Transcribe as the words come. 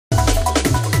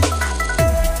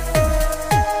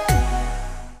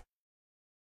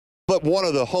But one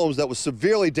of the homes that was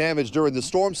severely damaged during the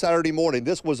storm Saturday morning,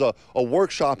 this was a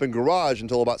workshop and garage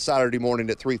until about Saturday morning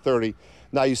at 3:30.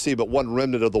 Now you see but one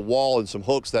remnant of the wall and some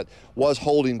hooks that was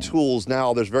holding tools.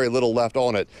 Now there's very little left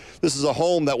on it. This is a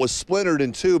home that was splintered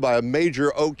in two by a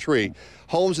major oak tree.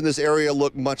 Homes in this area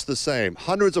look much the same.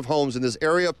 Hundreds of homes in this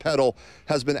area of Petal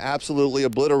has been absolutely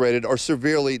obliterated or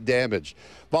severely damaged.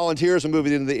 Volunteers are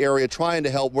moving into the area trying to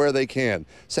help where they can.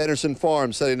 Sanderson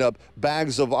Farm setting up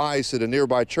bags of ice at a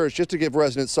nearby church just to give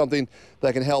residents something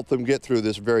that can help them get through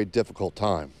this very difficult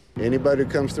time. Anybody who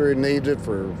comes through and needs it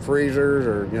for freezers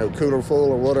or, cooler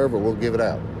full or whatever, we'll give it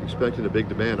out. Expecting a big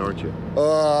demand, aren't you?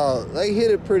 They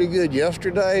hit it pretty good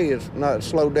yesterday. It's not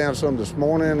slowed down some this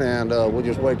morning, and we'll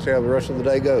just wait to see how the rest of the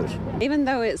day goes. Even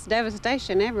though it's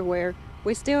devastation everywhere,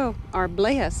 we still are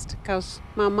blessed because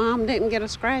my mom didn't get a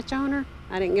scratch on her.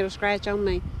 I didn't get a scratch on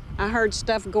me. I heard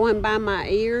stuff going by my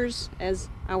ears as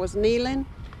I was kneeling.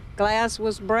 Glass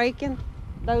was breaking.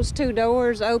 Those two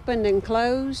doors opened and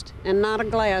closed, and not a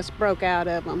glass broke out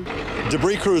of them.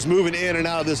 Debris crews moving in and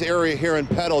out of this area here in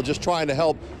Petal, just trying to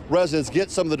help residents get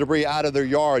some of the debris out of their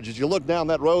yards. As you look down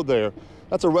that road there,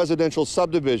 that's a residential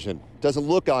subdivision. Doesn't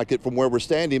look like it from where we're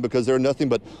standing because there are nothing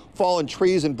but fallen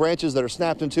trees and branches that are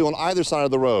snapped in two on either side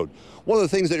of the road. One of the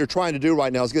things that you're trying to do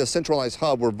right now is get a centralized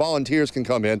hub where volunteers can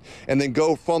come in and then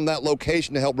go from that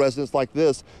location to help residents like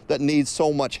this that need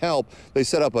so much help. They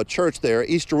set up a church there,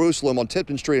 East Jerusalem on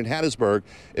Tipton Street in Hattiesburg,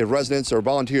 if residents or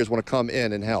volunteers want to come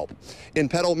in and help. In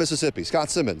Petal, Mississippi, Scott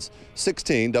Simmons,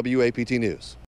 16 WAPT News.